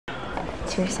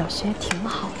其实小学挺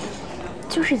好的，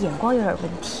就是眼光有点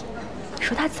问题。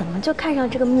说他怎么就看上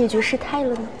这个灭绝师太了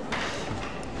呢？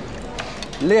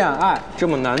恋爱这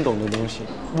么难懂的东西，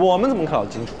我们怎么搞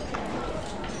清楚？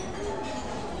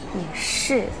也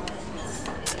是，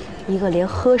一个连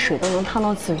喝水都能烫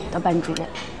到嘴的班主任，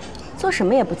做什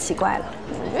么也不奇怪了。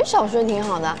我觉得小学挺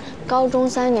好的，高中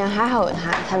3年还好有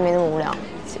他没那么无聊。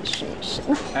其实也是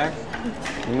呢。哎，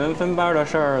你们分班的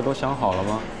事儿都想好了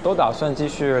吗？都打算继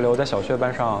续留在小学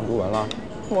班上读文了？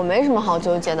我没什么好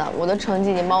纠结的，我的成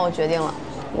绩已经帮我决定了。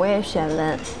我也选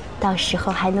文，到时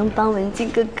候还能帮文静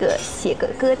哥哥写个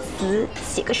歌词、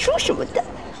写个书什么的。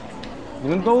你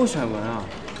们都选文啊？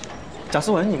贾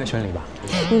思文应该选理吧？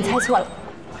你猜错了，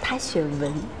他选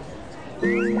文。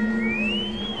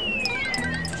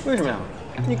为什么呀？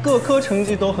你各科成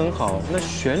绩都很好，那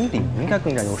选理应该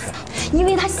更占优势。因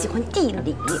为他喜欢地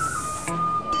理。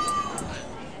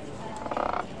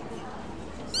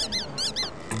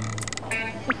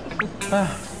哎，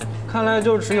看来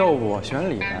就只有我选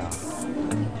理了呀。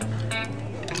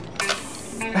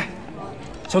哎，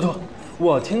小土，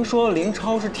我听说林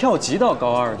超是跳级到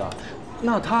高2的，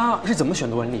那他是怎么选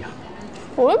的文理啊？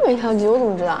我又没跳级，我怎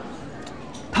么知道？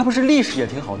他不是历史也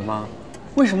挺好的吗？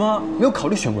为什么没有考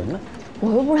虑选文呢？我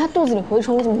又不是他肚子里蛔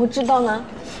虫，我怎么会知道呢？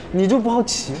你就不好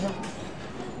奇吗？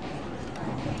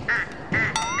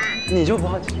你就不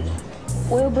好奇吗？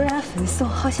我又不是他粉丝，我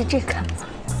好奇这干嘛？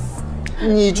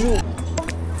你就……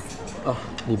啊，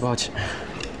你不好奇。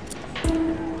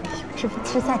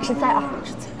吃菜啊，吃菜。